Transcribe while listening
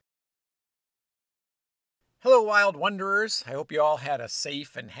Hello, Wild Wanderers. I hope you all had a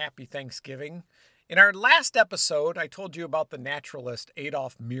safe and happy Thanksgiving. In our last episode, I told you about the naturalist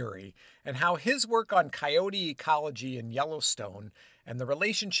Adolph Murie and how his work on coyote ecology in Yellowstone and the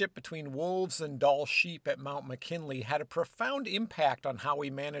relationship between wolves and Dall sheep at Mount McKinley had a profound impact on how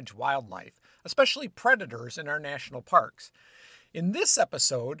we manage wildlife, especially predators in our national parks. In this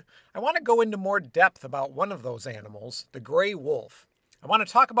episode, I want to go into more depth about one of those animals, the gray wolf. I want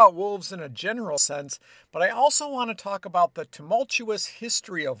to talk about wolves in a general sense, but I also want to talk about the tumultuous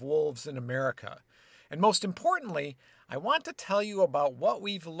history of wolves in America. And most importantly, I want to tell you about what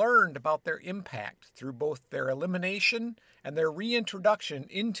we've learned about their impact through both their elimination and their reintroduction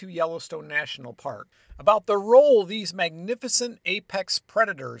into Yellowstone National Park, about the role these magnificent apex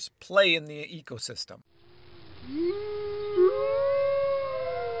predators play in the ecosystem.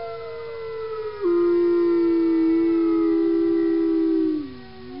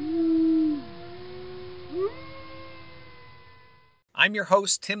 I'm your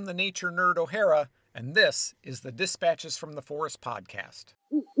host, Tim the Nature Nerd O'Hara, and this is the Dispatches from the Forest podcast.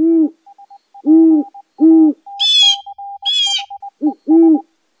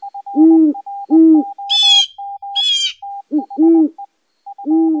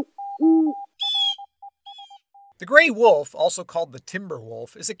 The gray wolf, also called the timber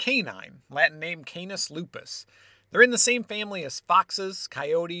wolf, is a canine, Latin name Canis lupus. They're in the same family as foxes,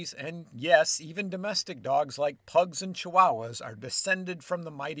 coyotes, and yes, even domestic dogs like pugs and chihuahuas are descended from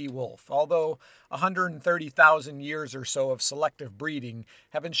the mighty wolf, although 130,000 years or so of selective breeding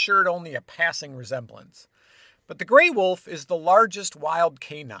have ensured only a passing resemblance. But the gray wolf is the largest wild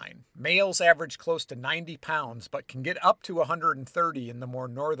canine. Males average close to 90 pounds, but can get up to 130 in the more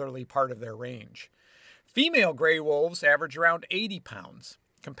northerly part of their range. Female gray wolves average around 80 pounds.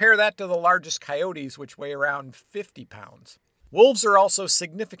 Compare that to the largest coyotes, which weigh around 50 pounds. Wolves are also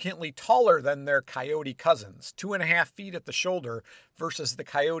significantly taller than their coyote cousins, 2.5 feet at the shoulder versus the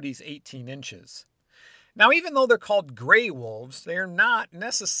coyote's 18 inches. Now, even though they're called gray wolves, they're not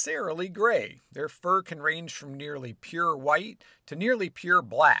necessarily gray. Their fur can range from nearly pure white to nearly pure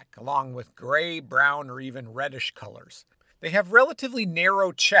black, along with gray, brown, or even reddish colors. They have relatively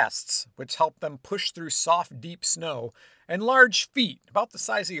narrow chests, which help them push through soft, deep snow, and large feet, about the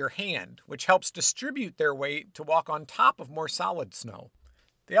size of your hand, which helps distribute their weight to walk on top of more solid snow.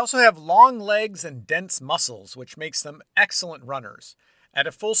 They also have long legs and dense muscles, which makes them excellent runners. At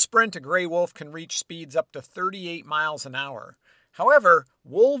a full sprint, a gray wolf can reach speeds up to 38 miles an hour. However,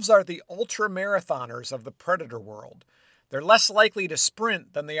 wolves are the ultra-marathoners of the predator world. They're less likely to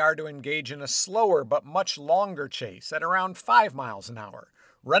sprint than they are to engage in a slower but much longer chase at around 5 miles an hour,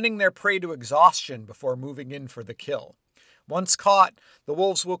 running their prey to exhaustion before moving in for the kill. Once caught, the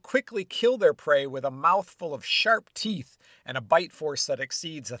wolves will quickly kill their prey with a mouthful of sharp teeth and a bite force that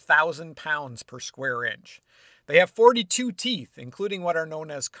exceeds 1,000 pounds per square inch. They have 42 teeth, including what are known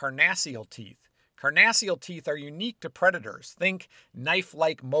as carnassial teeth. Carnassial teeth are unique to predators. Think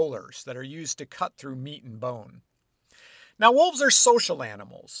knife-like molars that are used to cut through meat and bone. Now, wolves are social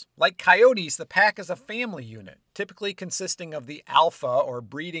animals. Like coyotes, the pack is a family unit, typically consisting of the alpha or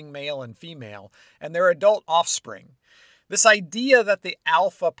breeding male and female, and their adult offspring. This idea that the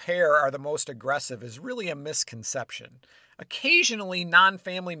alpha pair are the most aggressive is really a misconception. Occasionally,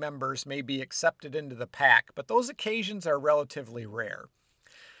 non-family members may be accepted into the pack, but those occasions are relatively rare.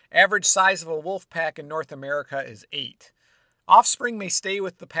 Average size of a wolf pack in North America is 8. Offspring may stay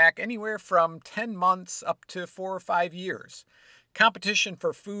with the pack anywhere from 10 months up to 4 or 5 years. Competition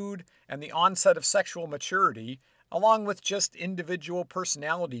for food and the onset of sexual maturity, along with just individual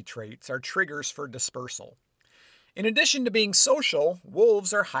personality traits, are triggers for dispersal. In addition to being social,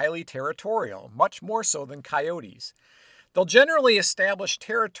 wolves are highly territorial, much more so than coyotes. They'll generally establish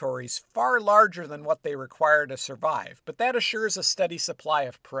territories far larger than what they require to survive, but that assures a steady supply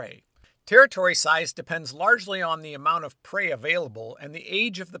of prey. Territory size depends largely on the amount of prey available and the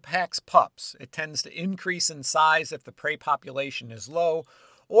age of the pack's pups. It tends to increase in size if the prey population is low,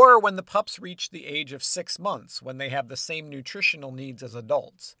 or when the pups reach the age of 6 months, when they have the same nutritional needs as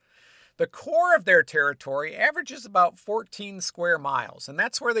adults. The core of their territory averages about 14 square miles, and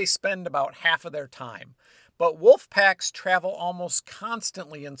that's where they spend about half of their time. But wolf packs travel almost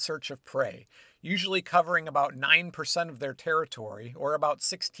constantly in search of prey, usually covering about 9% of their territory, or about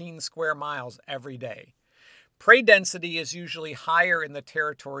 16 square miles every day. Prey density is usually higher in the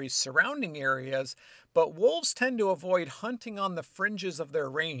territory's surrounding areas, but wolves tend to avoid hunting on the fringes of their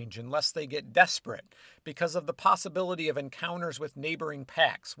range unless they get desperate because of the possibility of encounters with neighboring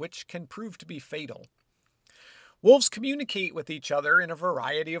packs, which can prove to be fatal. Wolves communicate with each other in a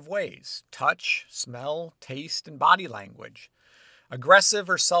variety of ways: touch, smell, taste, and body language. Aggressive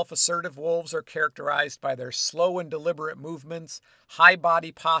or self-assertive wolves are characterized by their slow and deliberate movements, high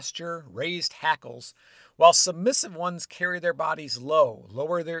body posture, raised hackles, while submissive ones carry their bodies low,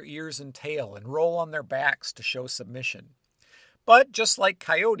 lower their ears and tail, and roll on their backs to show submission. But just like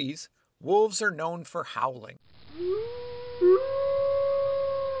coyotes, wolves are known for howling.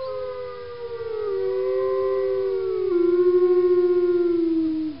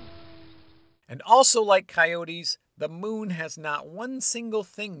 And also like coyotes, the moon has not one single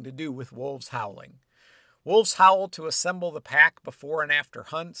thing to do with wolves howling. Wolves howl to assemble the pack before and after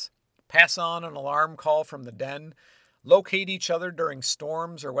hunts, pass on an alarm call from the den, locate each other during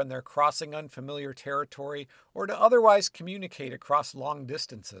storms or when they're crossing unfamiliar territory, or to otherwise communicate across long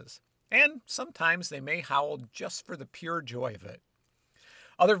distances. And sometimes they may howl just for the pure joy of it.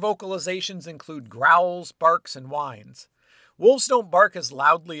 Other vocalizations include growls, barks, and whines. Wolves don't bark as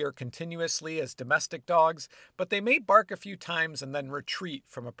loudly or continuously as domestic dogs, but they may bark a few times and then retreat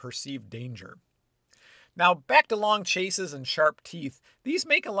from a perceived danger. Now, back to long chases and sharp teeth, these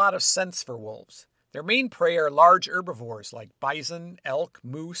make a lot of sense for wolves. Their main prey are large herbivores like bison, elk,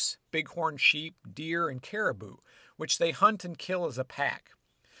 moose, bighorn sheep, deer, and caribou, which they hunt and kill as a pack.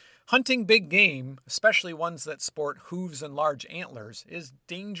 Hunting big game, especially ones that sport hooves and large antlers, is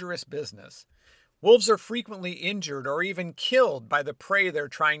dangerous business. Wolves are frequently injured or even killed by the prey they're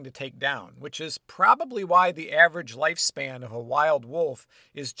trying to take down, which is probably why the average lifespan of a wild wolf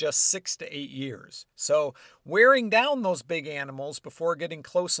is just 6 to 8 years. So, wearing down those big animals before getting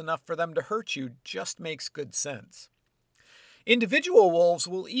close enough for them to hurt you just makes good sense. Individual wolves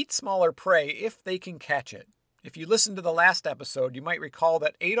will eat smaller prey if they can catch it. If you listened to the last episode, you might recall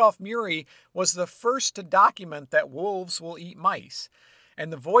that Adolf Murie was the first to document that wolves will eat mice.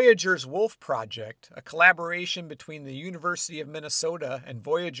 And the Voyageurs Wolf Project, a collaboration between the University of Minnesota and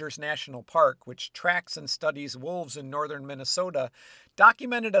Voyageurs National Park, which tracks and studies wolves in northern Minnesota,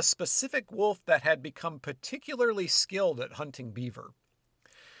 documented a specific wolf that had become particularly skilled at hunting beaver.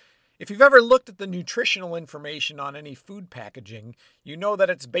 If you've ever looked at the nutritional information on any food packaging, you know that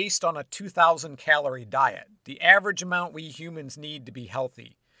it's based on a 2,000 calorie diet, the average amount we humans need to be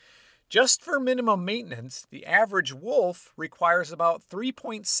healthy. Just for minimum maintenance, the average wolf requires about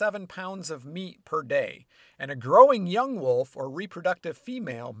 3.7 pounds of meat per day, and a growing young wolf or reproductive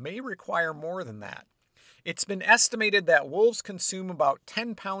female may require more than that. It's been estimated that wolves consume about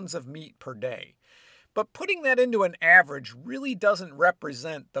 10 pounds of meat per day. But putting that into an average really doesn't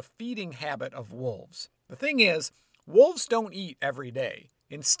represent the feeding habit of wolves. The thing is, wolves don't eat every day.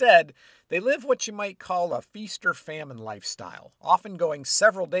 Instead, they live what you might call a feast or famine lifestyle, often going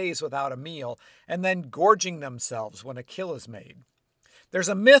several days without a meal and then gorging themselves when a kill is made. There's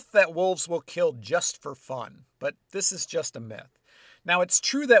a myth that wolves will kill just for fun, but this is just a myth. Now, it's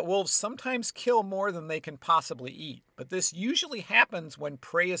true that wolves sometimes kill more than they can possibly eat, but this usually happens when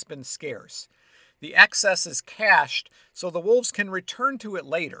prey has been scarce. The excess is cached so the wolves can return to it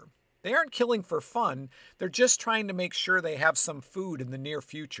later. They aren't killing for fun, they're just trying to make sure they have some food in the near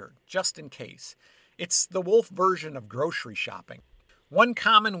future, just in case. It's the wolf version of grocery shopping. One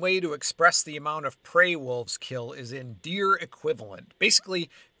common way to express the amount of prey wolves kill is in deer equivalent,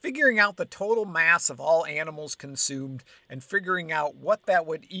 basically figuring out the total mass of all animals consumed and figuring out what that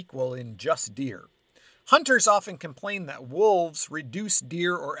would equal in just deer. Hunters often complain that wolves reduce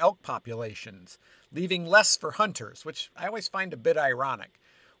deer or elk populations, leaving less for hunters, which I always find a bit ironic.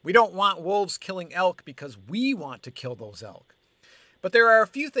 We don't want wolves killing elk because we want to kill those elk. But there are a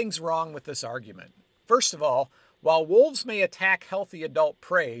few things wrong with this argument. First of all, while wolves may attack healthy adult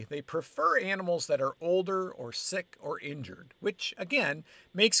prey, they prefer animals that are older or sick or injured, which, again,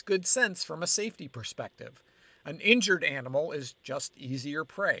 makes good sense from a safety perspective. An injured animal is just easier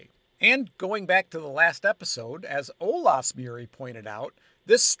prey. And going back to the last episode, as Olaus Murie pointed out,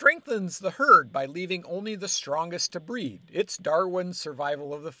 this strengthens the herd by leaving only the strongest to breed. It's Darwin's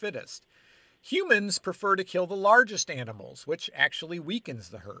survival of the fittest. Humans prefer to kill the largest animals, which actually weakens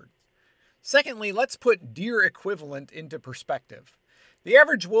the herd. Secondly, let's put deer equivalent into perspective. The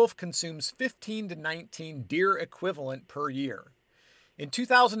average wolf consumes 15 to 19 deer equivalent per year. In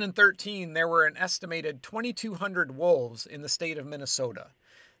 2013, there were an estimated 2,200 wolves in the state of Minnesota.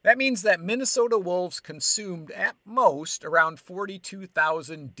 That means that Minnesota wolves consumed at most around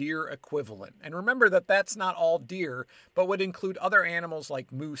 42,000 deer equivalent. And remember that that's not all deer, but would include other animals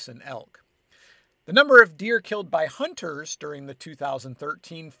like moose and elk. The number of deer killed by hunters during the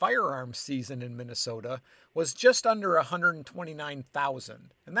 2013 firearms season in Minnesota was just under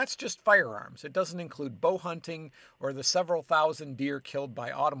 129,000. And that's just firearms. It doesn't include bow hunting or the several thousand deer killed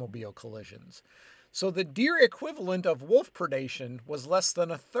by automobile collisions. So the deer equivalent of wolf predation was less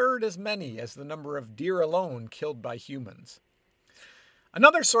than a third as many as the number of deer alone killed by humans.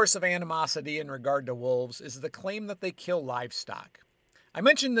 Another source of animosity in regard to wolves is the claim that they kill livestock. I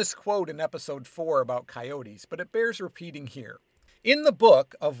mentioned this quote in episode 4 about coyotes, but it bears repeating here. In the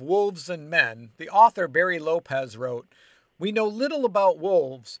book of Wolves and Men, the author Barry Lopez wrote, "We know little about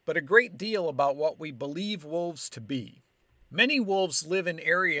wolves, but a great deal about what we believe wolves to be. Many wolves live in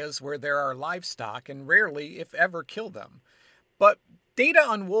areas where there are livestock and rarely, if ever, kill them. But data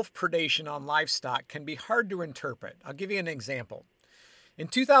on wolf predation on livestock can be hard to interpret. I'll give you an example. In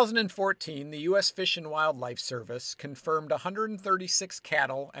 2014, the U.S. Fish and Wildlife Service confirmed 136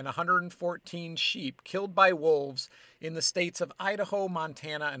 cattle and 114 sheep killed by wolves in the states of Idaho,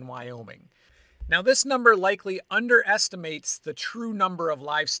 Montana, and Wyoming. Now, this number likely underestimates the true number of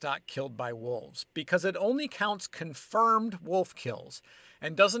livestock killed by wolves because it only counts confirmed wolf kills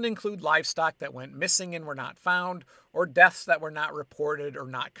and doesn't include livestock that went missing and were not found, or deaths that were not reported or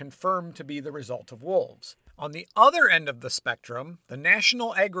not confirmed to be the result of wolves. On the other end of the spectrum, the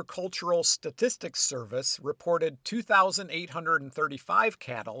National Agricultural Statistics Service reported 2,835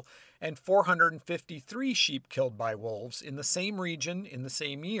 cattle and 453 sheep killed by wolves in the same region in the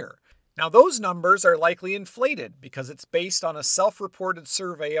same year. Now, those numbers are likely inflated because it's based on a self-reported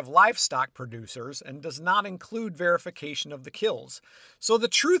survey of livestock producers and does not include verification of the kills. So the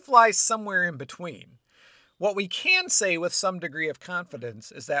truth lies somewhere in between. What we can say with some degree of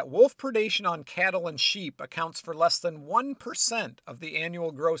confidence is that wolf predation on cattle and sheep accounts for less than 1% of the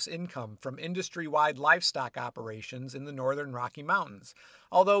annual gross income from industry-wide livestock operations in the northern Rocky Mountains,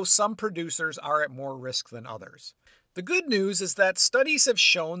 although some producers are at more risk than others. The good news is that studies have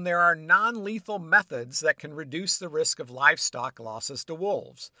shown there are non-lethal methods that can reduce the risk of livestock losses to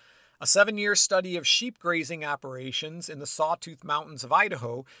wolves. A 7-year study of sheep grazing operations in the Sawtooth Mountains of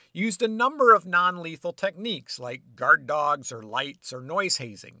Idaho used a number of non-lethal techniques like guard dogs or lights or noise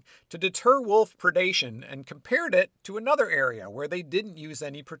hazing to deter wolf predation and compared it to another area where they didn't use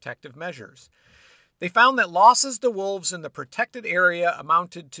any protective measures. They found that losses to wolves in the protected area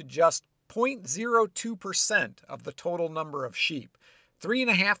amounted to just 0.02% of the total number of sheep,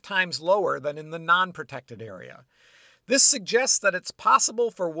 3.5 times lower than in the non-protected area. This suggests that it's possible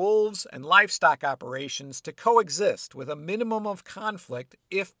for wolves and livestock operations to coexist with a minimum of conflict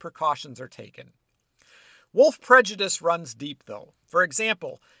if precautions are taken. Wolf prejudice runs deep, though. For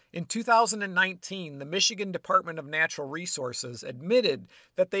example, in 2019, the Michigan Department of Natural Resources admitted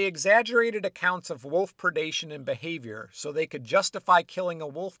that they exaggerated accounts of wolf predation and behavior so they could justify killing a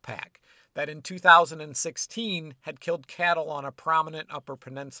wolf pack that in 2016 had killed cattle on a prominent Upper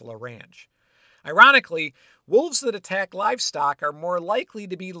Peninsula ranch. Ironically, wolves that attack livestock are more likely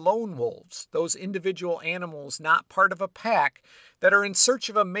to be lone wolves, those individual animals not part of a pack that are in search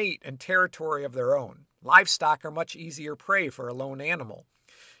of a mate and territory of their own. Livestock are much easier prey for a lone animal.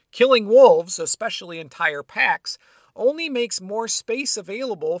 Killing wolves, especially entire packs, only makes more space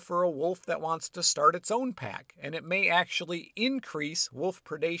available for a wolf that wants to start its own pack, and it may actually increase wolf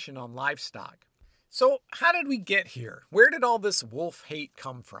predation on livestock. So, how did we get here? Where did all this wolf hate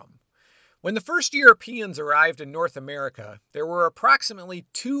come from? When the first Europeans arrived in North America, there were approximately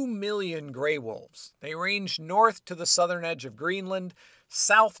 2 million gray wolves. They ranged north to the southern edge of Greenland,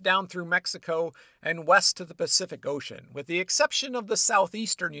 south down through Mexico, and west to the Pacific Ocean, with the exception of the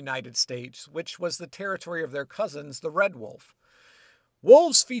southeastern United States, which was the territory of their cousins, the red wolf.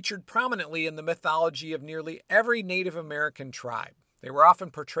 Wolves featured prominently in the mythology of nearly every Native American tribe. They were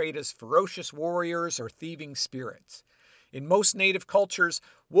often portrayed as ferocious warriors or thieving spirits. In most native cultures,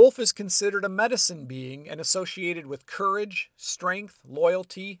 wolf is considered a medicine being and associated with courage, strength,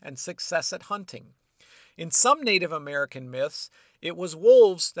 loyalty, and success at hunting. In some Native American myths, it was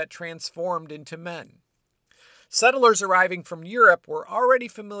wolves that transformed into men. Settlers arriving from Europe were already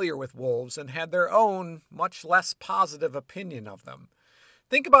familiar with wolves and had their own, much less positive opinion of them.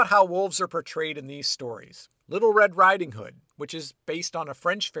 Think about how wolves are portrayed in these stories. Little Red Riding Hood, which is based on a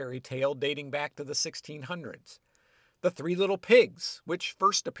French fairy tale dating back to the 1600s. The Three Little Pigs, which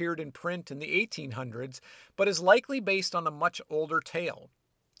first appeared in print in the 1800s, but is likely based on a much older tale.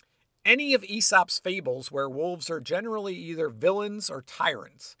 Any of Aesop's fables where wolves are generally either villains or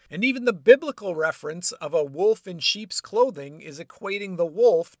tyrants, and even the biblical reference of a wolf in sheep's clothing is equating the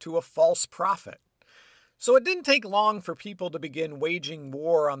wolf to a false prophet. So it didn't take long for people to begin waging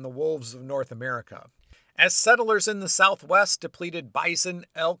war on the wolves of North America. As settlers in the Southwest depleted bison,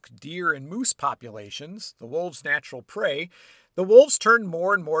 elk, deer, and moose populations, the wolves' natural prey, the wolves turned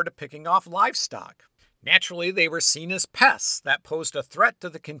more and more to picking off livestock. Naturally, they were seen as pests that posed a threat to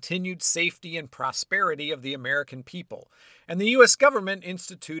the continued safety and prosperity of the American people, and the U.S. government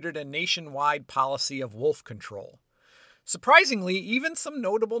instituted a nationwide policy of wolf control. Surprisingly, even some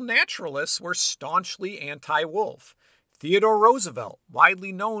notable naturalists were staunchly anti-wolf. Theodore Roosevelt,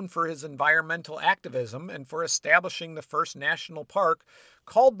 widely known for his environmental activism and for establishing the first national park,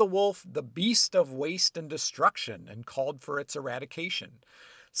 called the wolf the beast of waste and destruction and called for its eradication.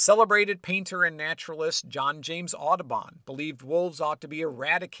 Celebrated painter and naturalist John James Audubon believed wolves ought to be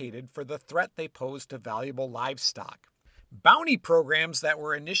eradicated for the threat they pose to valuable livestock. Bounty programs that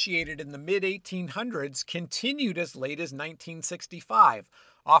were initiated in the mid-1800s continued as late as 1965,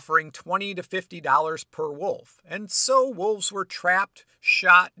 offering $20 to $50 per wolf, and so wolves were trapped,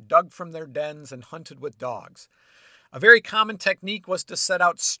 shot, dug from their dens, and hunted with dogs. A very common technique was to set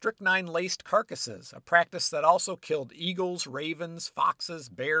out strychnine-laced carcasses, a practice that also killed eagles, ravens, foxes,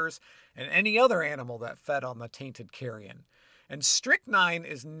 bears, and any other animal that fed on the tainted carrion. And strychnine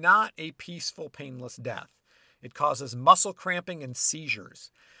is not a peaceful, painless death. It causes muscle cramping and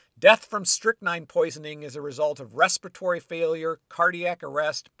seizures. Death from strychnine poisoning is a result of respiratory failure, cardiac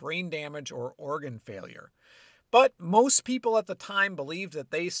arrest, brain damage, or organ failure. But most people at the time believed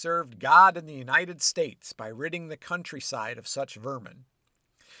that they served God in the United States by ridding the countryside of such vermin.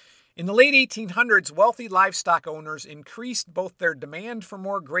 In the late 1800s, wealthy livestock owners increased both their demand for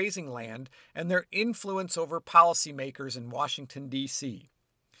more grazing land and their influence over policymakers in Washington, D.C.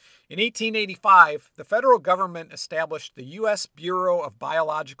 In 1885, the federal government established the U.S. Bureau of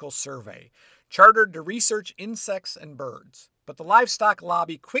Biological Survey, chartered to research insects and birds. But the livestock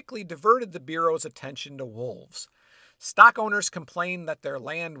lobby quickly diverted the Bureau's attention to wolves. Stock owners complained that their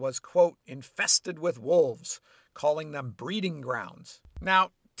land was, quote, infested with wolves, calling them breeding grounds.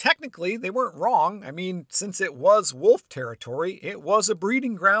 Now, technically, they weren't wrong. I mean, since it was wolf territory, it was a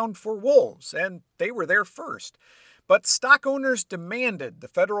breeding ground for wolves, and they were there first. But stock owners demanded the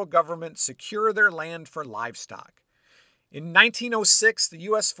federal government secure their land for livestock. In 1906, the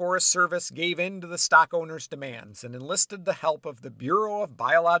U.S. Forest Service gave in to the stock owners' demands and enlisted the help of the Bureau of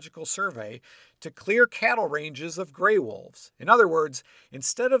Biological Survey to clear cattle ranges of gray wolves. In other words,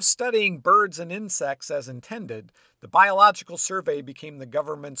 instead of studying birds and insects as intended, the Biological Survey became the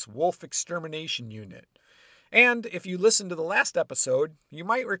government's wolf extermination unit. And if you listened to the last episode, you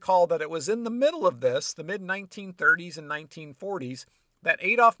might recall that it was in the middle of this, the mid-1930s and 1940s, that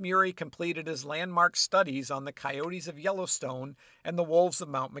Adolph Murray completed his landmark studies on the coyotes of Yellowstone and the wolves of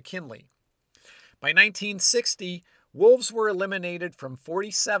Mount McKinley. By 1960, wolves were eliminated from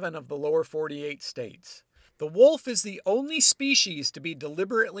 47 of the lower 48 states. The wolf is the only species to be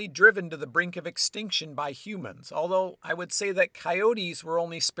deliberately driven to the brink of extinction by humans, although I would say that coyotes were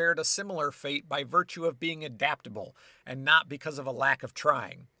only spared a similar fate by virtue of being adaptable and not because of a lack of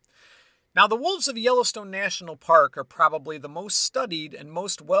trying. Now, the wolves of Yellowstone National Park are probably the most studied and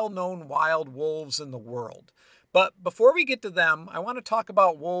most well-known wild wolves in the world. But before we get to them, I want to talk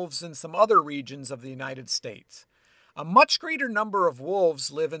about wolves in some other regions of the United States. A much greater number of wolves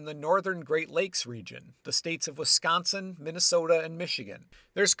live in the northern Great Lakes region, the states of Wisconsin, Minnesota, and Michigan.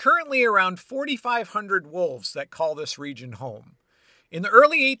 There's currently around 4,500 wolves that call this region home. In the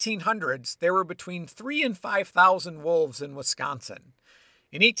early 1800s, there were between 3,000 and 5,000 wolves in Wisconsin.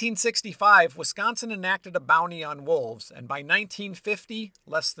 In 1865, Wisconsin enacted a bounty on wolves, and by 1950,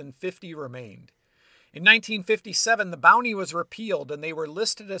 less than 50 remained. In 1957, the bounty was repealed and they were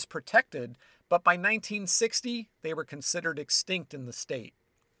listed as protected, but by 1960, they were considered extinct in the state.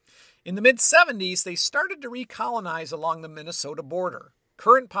 In the mid-70s, they started to recolonize along the Minnesota border.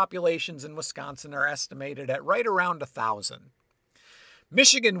 Current populations in Wisconsin are estimated at right around 1,000.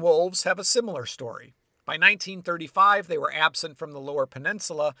 Michigan wolves have a similar story. By 1935, they were absent from the Lower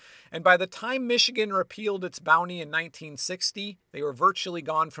Peninsula, and by the time Michigan repealed its bounty in 1960, they were virtually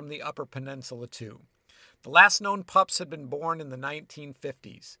gone from the Upper Peninsula too. The last known pups had been born in the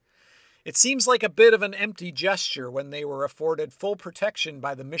 1950s. It seems like a bit of an empty gesture when they were afforded full protection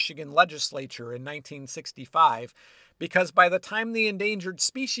by the Michigan legislature in 1965, because by the time the Endangered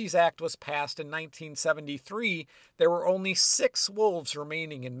Species Act was passed in 1973, there were only 6 wolves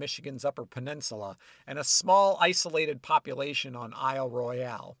remaining in Michigan's Upper Peninsula and a small isolated population on Isle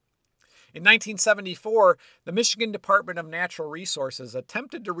Royale. In 1974, the Michigan Department of Natural Resources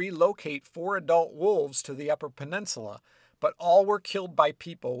attempted to relocate 4 adult wolves to the Upper Peninsula, but all were killed by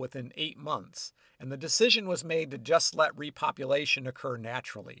people within 8 months, and the decision was made to just let repopulation occur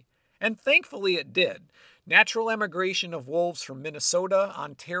naturally. And thankfully it did. Natural emigration of wolves from Minnesota,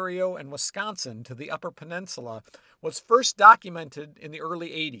 Ontario, and Wisconsin to the Upper Peninsula was first documented in the early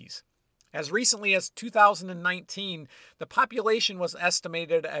 80s. As recently as 2019, the population was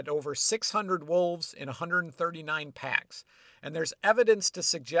estimated at over 600 wolves in 139 packs, and there's evidence to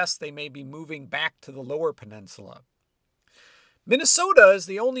suggest they may be moving back to the Lower Peninsula. Minnesota is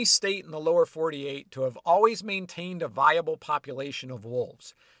the only state in the lower 48 to have always maintained a viable population of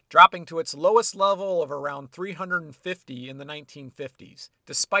wolves. dropping to its lowest level of around 350 in the 1950s,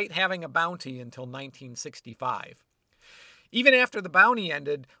 despite having a bounty until 1965. Even after the bounty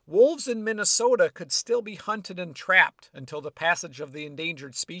ended, wolves in Minnesota could still be hunted and trapped until the passage of the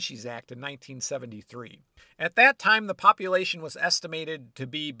Endangered Species Act in 1973. At that time, the population was estimated to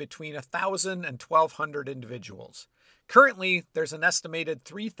be between 1,000 and 1,200 individuals. Currently, there's an estimated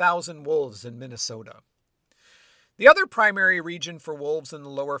 3,000 wolves in Minnesota. The other primary region for wolves in the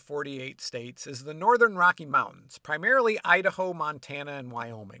lower 48 states is the northern Rocky Mountains, primarily Idaho, Montana, and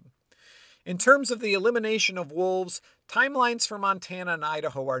Wyoming. In terms of the elimination of wolves, timelines for Montana and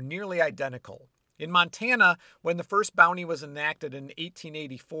Idaho are nearly identical. In Montana, when the first bounty was enacted in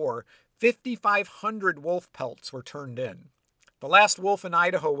 1884, 5,500 wolf pelts were turned in. The last wolf in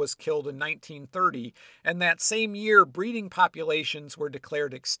Idaho was killed in 1930, and that same year breeding populations were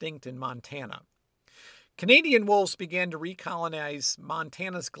declared extinct in Montana. Canadian wolves began to recolonize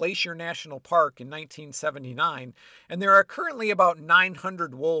Montana's Glacier National Park in 1979, and there are currently about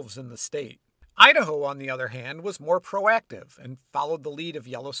 900 wolves in the state. Idaho, on the other hand, was more proactive and followed the lead of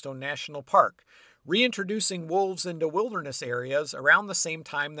Yellowstone National Park, reintroducing wolves into wilderness areas around the same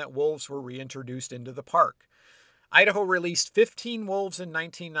time that wolves were reintroduced into the park. Idaho released 15 wolves in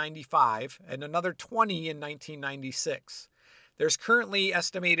 1995 and another 20 in 1996. There's currently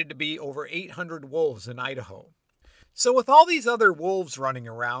estimated to be over 800 wolves in Idaho. So with all these other wolves running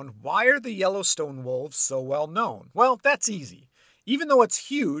around, why are the Yellowstone wolves so well known? Well, that's easy. Even though it's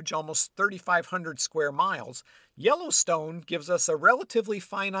huge, almost 3,500 square miles, Yellowstone gives us a relatively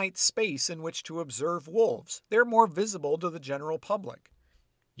finite space in which to observe wolves. They're more visible to the general public.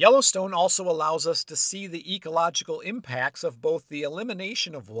 Yellowstone also allows us to see the ecological impacts of both the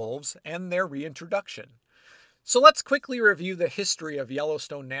elimination of wolves and their reintroduction. So let's quickly review the history of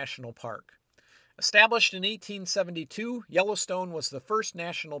Yellowstone National Park. Established in 1872, Yellowstone was the first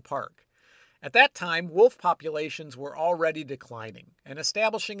national park. At that time, wolf populations were already declining, and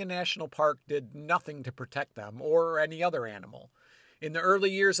establishing a national park did nothing to protect them or any other animal. In the early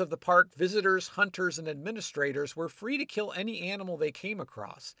years of the park, visitors, hunters, and administrators were free to kill any animal they came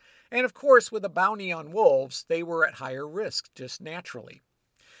across. And of course, with a bounty on wolves, they were at higher risk, just naturally.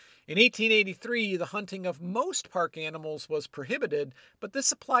 In 1883, the hunting of most park animals was prohibited, but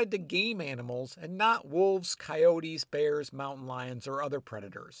this applied to game animals and not wolves, coyotes, bears, mountain lions, or other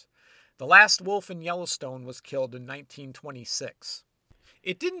predators. The last wolf in Yellowstone was killed in 1926.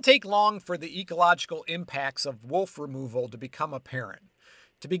 It didn't take long for the ecological impacts of wolf removal to become apparent.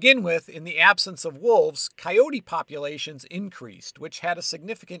 To begin with, in the absence of wolves, coyote populations increased, which had a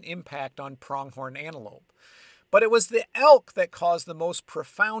significant impact on pronghorn antelope. But it was the elk that caused the most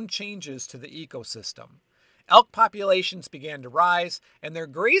profound changes to the ecosystem. Elk populations began to rise, and their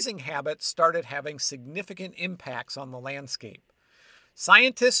grazing habits started having significant impacts on the landscape.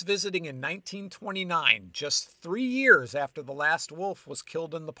 Scientists visiting in 1929, just 3 years after the last wolf was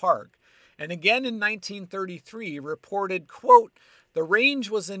killed in the park, and again in 1933, reported, quote, "The range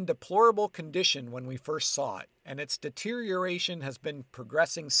was in deplorable condition when we first saw it, and its deterioration has been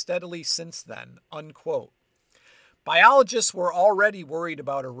progressing steadily since then," unquote. Biologists were already worried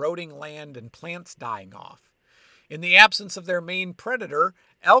about eroding land and plants dying off. In the absence of their main predator,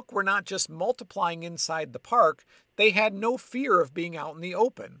 elk were not just multiplying inside the park, they had no fear of being out in the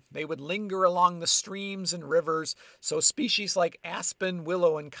open. They would linger along the streams and rivers, so species like aspen,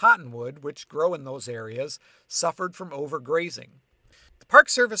 willow, and cottonwood, which grow in those areas, suffered from overgrazing. The Park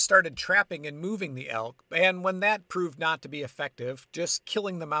Service started trapping and moving the elk, and when that proved not to be effective, just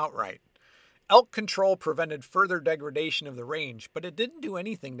killing them outright. Elk control prevented further degradation of the range, but it didn't do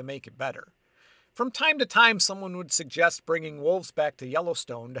anything to make it better. From time to time, someone would suggest bringing wolves back to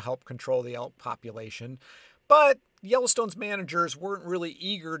Yellowstone to help control the elk population, but Yellowstone's managers weren't really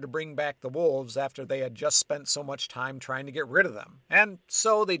eager to bring back the wolves after they had just spent so much time trying to get rid of them, and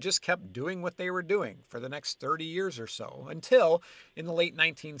so they just kept doing what they were doing for the next 30 years or so, until, in the late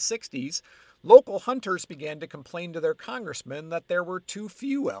 1960s, local hunters began to complain to their congressman that there were too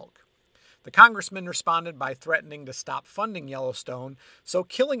few elk. The congressman responded by threatening to stop funding Yellowstone, so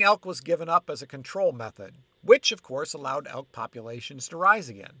killing elk was given up as a control method, which of course allowed elk populations to rise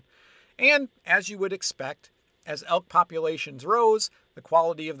again. And, as you would expect, as elk populations rose, the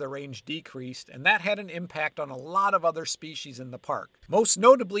quality of the range decreased, and that had an impact on a lot of other species in the park. Most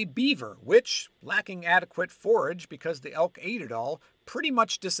notably beaver, which, lacking adequate forage because the elk ate it all, pretty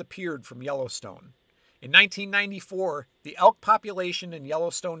much disappeared from Yellowstone. In 1994, the elk population in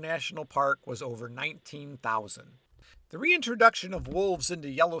Yellowstone National Park was over 19,000. The reintroduction of wolves into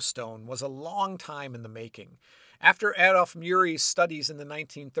Yellowstone was a long time in the making. After Adolf Murray's studies in the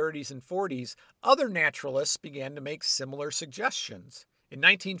 1930s and 40s, other naturalists began to make similar suggestions. In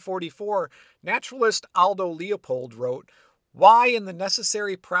 1944, naturalist Aldo Leopold wrote, "Why, in the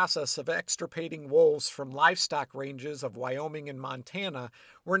necessary process of extirpating wolves from livestock ranges of Wyoming and Montana,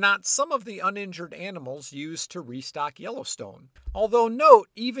 were not some of the uninjured animals used to restock Yellowstone?" Although note,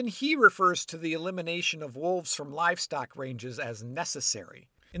 even he refers to the elimination of wolves from livestock ranges as necessary.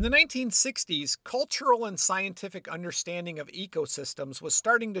 In the 1960s, cultural and scientific understanding of ecosystems was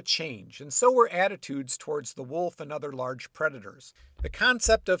starting to change, and so were attitudes towards the wolf and other large predators. The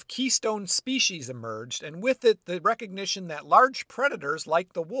concept of keystone species emerged, and with it the recognition that large predators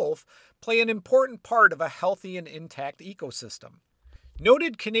like the wolf play an important part of a healthy and intact ecosystem.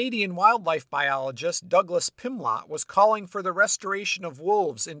 Noted Canadian wildlife biologist Douglas Pimlott was calling for the restoration of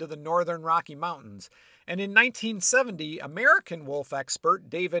wolves into the northern Rocky Mountains, and in 1970, American wolf expert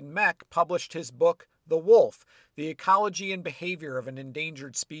David Meck published his book, The Wolf, The Ecology and Behavior of an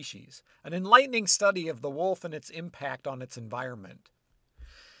Endangered Species, an enlightening study of the wolf and its impact on its environment.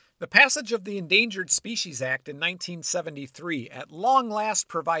 The passage of the Endangered Species Act in 1973 at long last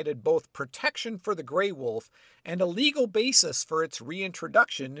provided both protection for the gray wolf and a legal basis for its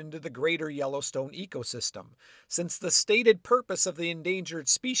reintroduction into the greater Yellowstone ecosystem, since the stated purpose of the Endangered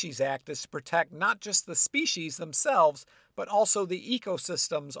Species Act is to protect not just the species themselves, but also the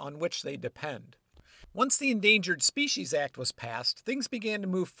ecosystems on which they depend. Once the Endangered Species Act was passed, things began to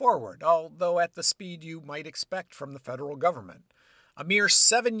move forward, although at the speed you might expect from the federal government. A mere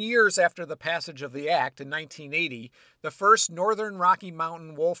 7 years after the passage of the Act in 1980, the first Northern Rocky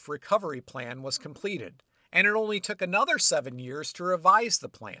Mountain Wolf Recovery Plan was completed, and it only took another 7 years to revise the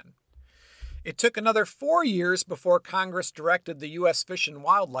plan. It took another 4 years before Congress directed the U.S. Fish and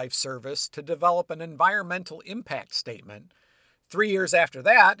Wildlife Service to develop an environmental impact statement. 3 years after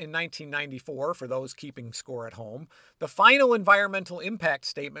that, in 1994, for those keeping score at home, the final environmental impact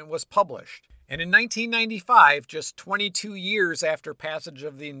statement was published. And in 1995, just 22 years after passage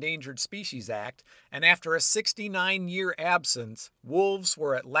of the Endangered Species Act, and after a 69-year absence, wolves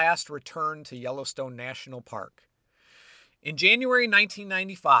were at last returned to Yellowstone National Park. In January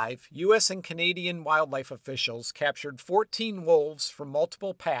 1995, U.S. and Canadian wildlife officials captured 14 wolves from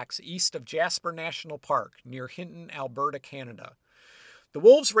multiple packs east of Jasper National Park, near Hinton, Alberta, Canada. The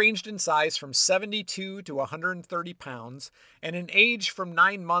wolves ranged in size from 72 to 130 pounds and in age from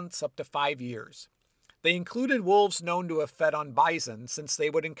 9 months up to 5 years. They included wolves known to have fed on bison, since they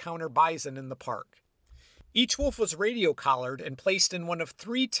would encounter bison in the park. Each wolf was radio-collared and placed in one of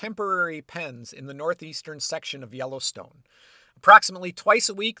 3 temporary pens in the northeastern section of Yellowstone. Approximately twice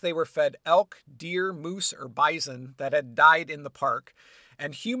a week they were fed elk, deer, moose, or bison that had died in the park,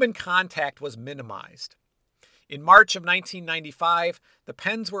 and human contact was minimized. In March of 1995, the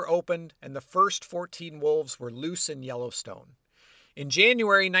pens were opened and the first 14 wolves were loose in Yellowstone. In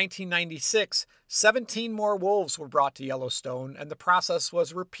January 1996, 17 more wolves were brought to Yellowstone, and the process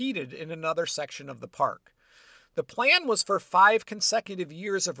was repeated in another section of the park. The plan was for 5 consecutive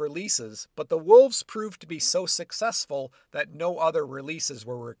years of releases, but the wolves proved to be so successful that no other releases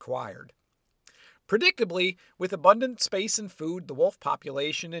were required. Predictably, with abundant space and food, the wolf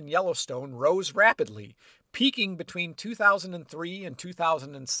population in Yellowstone rose rapidly, peaking between 2003 and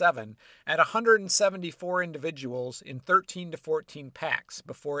 2007 at 174 individuals in 13 to 14 packs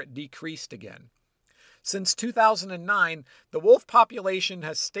before it decreased again. Since 2009, the wolf population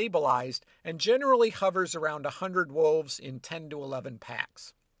has stabilized and generally hovers around 100 wolves in 10 to 11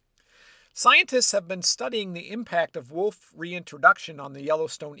 packs. Scientists have been studying the impact of wolf reintroduction on the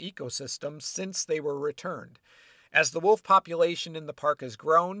Yellowstone ecosystem since they were returned. As the wolf population in the park has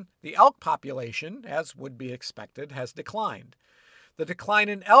grown, the elk population, as would be expected, has declined. The decline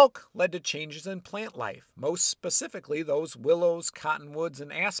in elk led to changes in plant life, most specifically those willows, cottonwoods,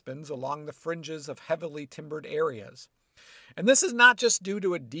 and aspens along the fringes of heavily timbered areas. And this is not just due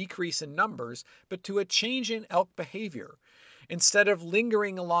to a decrease in numbers, but to a change in elk behavior. Instead of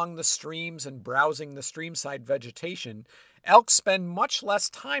lingering along the streams and browsing the streamside vegetation, elk spend much less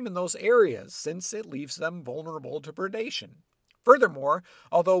time in those areas since it leaves them vulnerable to predation. Furthermore,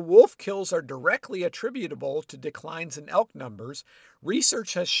 although wolf kills are directly attributable to declines in elk numbers,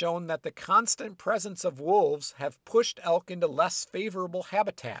 research has shown that the constant presence of wolves have pushed elk into less favorable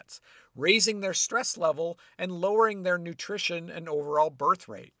habitats, raising their stress level and lowering their nutrition and overall birth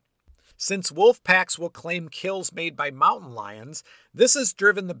rate. Since wolf packs will claim kills made by mountain lions, this has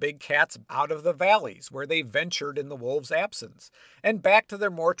driven the big cats out of the valleys where they ventured in the wolves' absence, and back to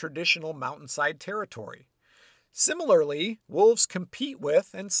their more traditional mountainside territory. Similarly, wolves compete with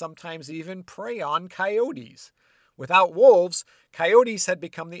and sometimes even prey on coyotes. Without wolves, coyotes had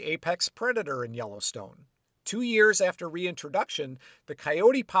become the apex predator in Yellowstone. 2 years after reintroduction, the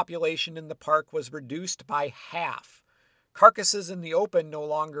coyote population in the park was reduced by half. Carcasses in the open no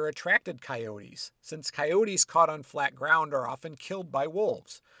longer attracted coyotes, since coyotes caught on flat ground are often killed by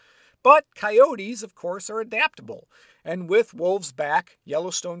wolves. But coyotes, of course, are adaptable, and with wolves back,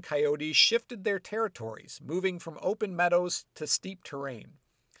 Yellowstone coyotes shifted their territories, moving from open meadows to steep terrain.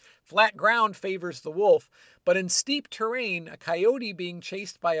 Flat ground favors the wolf, but in steep terrain, a coyote being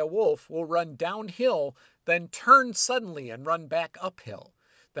chased by a wolf will run downhill, then turn suddenly and run back uphill.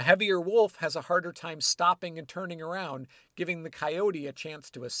 The heavier wolf has a harder time stopping and turning around, giving the coyote a chance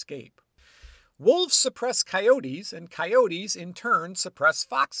to escape. Wolves suppress coyotes, and coyotes in turn suppress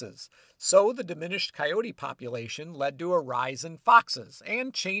foxes. So the diminished coyote population led to a rise in foxes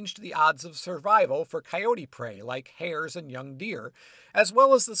and changed the odds of survival for coyote prey like hares and young deer, as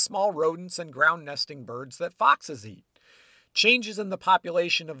well as the small rodents and ground nesting birds that foxes eat. Changes in the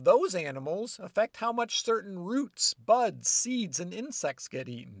population of those animals affect how much certain roots, buds, seeds, and insects get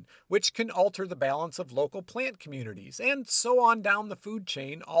eaten, which can alter the balance of local plant communities, and so on down the food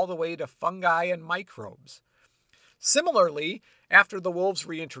chain all the way to fungi and microbes. Similarly, after the wolves'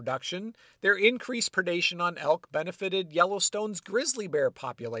 reintroduction, their increased predation on elk benefited Yellowstone's grizzly bear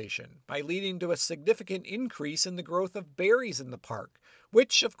population by leading to a significant increase in the growth of berries in the park,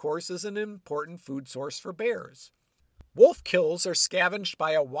 which, of course, is an important food source for bears. Wolf kills are scavenged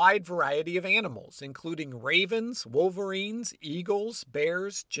by a wide variety of animals, including ravens, wolverines, eagles,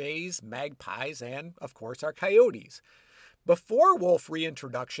 bears, jays, magpies, and, of course, our coyotes. Before wolf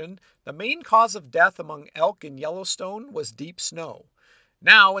reintroduction, the main cause of death among elk in Yellowstone was deep snow.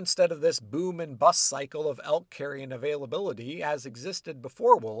 Now, instead of this boom and bust cycle of elk carrion availability as existed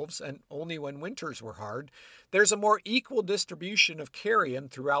before wolves, and only when winters were hard, there's a more equal distribution of carrion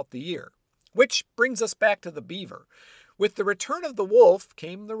throughout the year. Which brings us back to the beaver. With the return of the wolf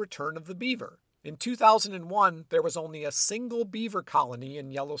came the return of the beaver. In 2001, there was only a single beaver colony in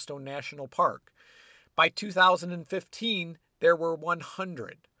Yellowstone National Park. By 2015, there were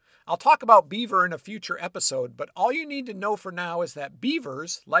 100. I'll talk about beaver in a future episode, but all you need to know for now is that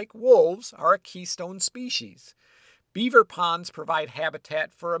beavers, like wolves, are a keystone species. Beaver ponds provide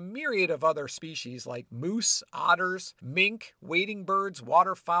habitat for a myriad of other species like moose, otters, mink, wading birds,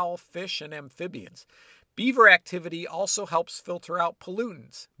 waterfowl, fish, and amphibians. Beaver activity also helps filter out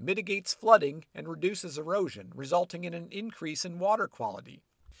pollutants, mitigates flooding, and reduces erosion, resulting in an increase in water quality.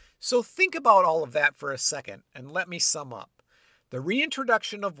 So think about all of that for a second, and let me sum up. The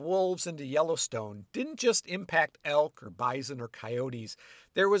reintroduction of wolves into Yellowstone didn't just impact elk or bison or coyotes.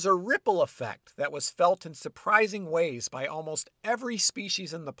 There was a ripple effect that was felt in surprising ways by almost every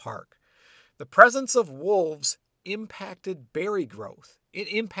species in the park. The presence of wolves impacted berry growth. It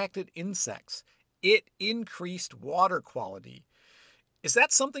impacted insects. It increased water quality. Is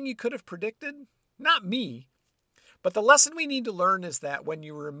that something you could have predicted? Not me. But the lesson we need to learn is that when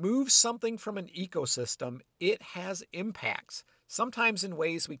you remove something from an ecosystem, it has impacts, sometimes in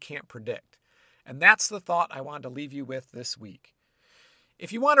ways we can't predict. And that's the thought I wanted to leave you with this week.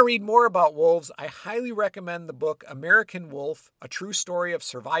 If you want to read more about wolves, I highly recommend the book American Wolf, A True Story of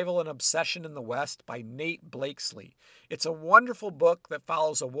Survival and Obsession in the West by Nate Blakesley. It's a wonderful book that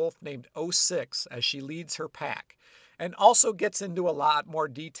follows a wolf named 06 as she leads her pack, and also gets into a lot more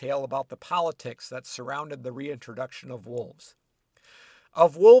detail about the politics that surrounded the reintroduction of wolves.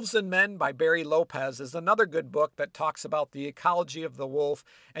 Of Wolves and Men by Barry Lopez is another good book that talks about the ecology of the wolf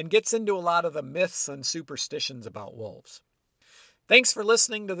and gets into a lot of the myths and superstitions about wolves. Thanks for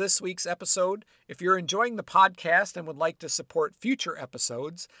listening to this week's episode. If you're enjoying the podcast and would like to support future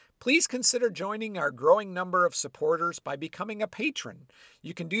episodes, please consider joining our growing number of supporters by becoming a patron.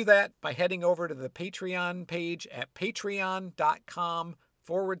 You can do that by heading over to the Patreon page at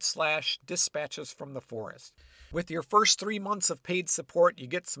patreon.com/dispatches from the forest. With your first 3 months of paid support, you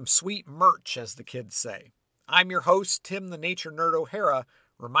get some sweet merch, as the kids say. I'm your host, Tim the Nature Nerd O'Hara,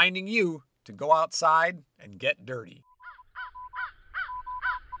 reminding you to go outside and get dirty.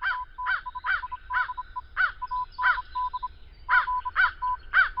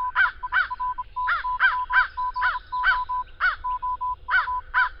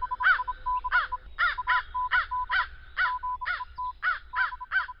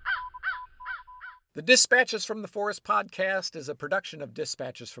 The Dispatches from the Forest podcast is a production of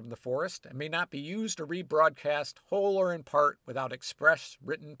Dispatches from the Forest and may not be used or rebroadcast whole or in part without express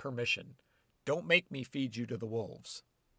written permission. Don't make me feed you to the wolves.